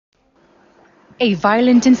A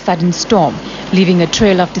violent and sudden storm, leaving a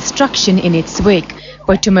trail of destruction in its wake.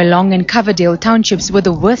 But Tumelong and Coverdale townships were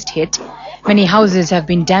the worst hit. Many houses have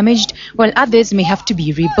been damaged, while others may have to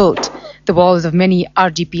be rebuilt. The walls of many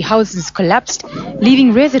RDP houses collapsed,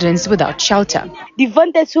 leaving residents without shelter.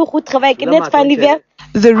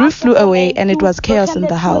 The roof flew away and it was chaos in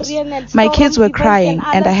the house. My kids were crying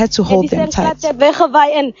and I had to hold them tight.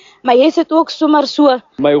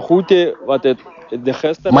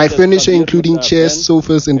 My furniture, including chairs,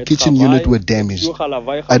 sofas and kitchen unit, were damaged.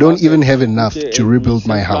 I don't even have enough to rebuild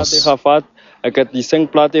my house.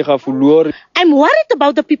 I'm worried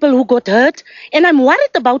about the people who got hurt, and I'm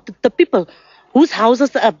worried about the people whose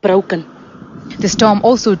houses are broken. The storm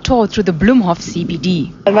also tore through the Bloemhof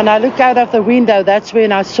CBD. And when I look out of the window, that's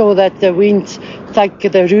when I saw that the wind took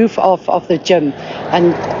the roof off of the gym.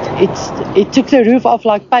 And it took the roof off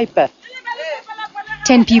like paper.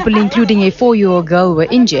 10 people, including a 4-year-old girl, were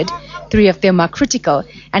injured. 3 of them are critical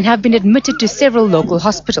and have been admitted to several local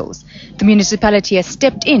hospitals. The municipality has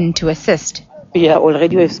stepped in to assist. We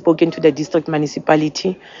have spoken to the district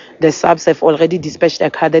municipality. The subs have already dispatched a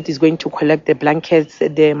car that is going to collect the blankets,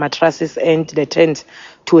 the mattresses and the tents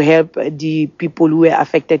to help the people who were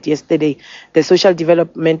affected yesterday. The social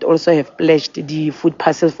development also have pledged the food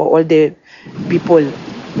parcels for all the people.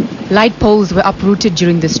 Light poles were uprooted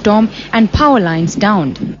during the storm and power lines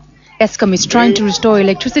downed. Eskom is trying to restore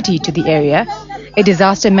electricity to the area. A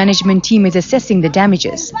disaster management team is assessing the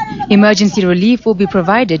damages. Emergency relief will be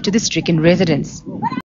provided to the stricken residents.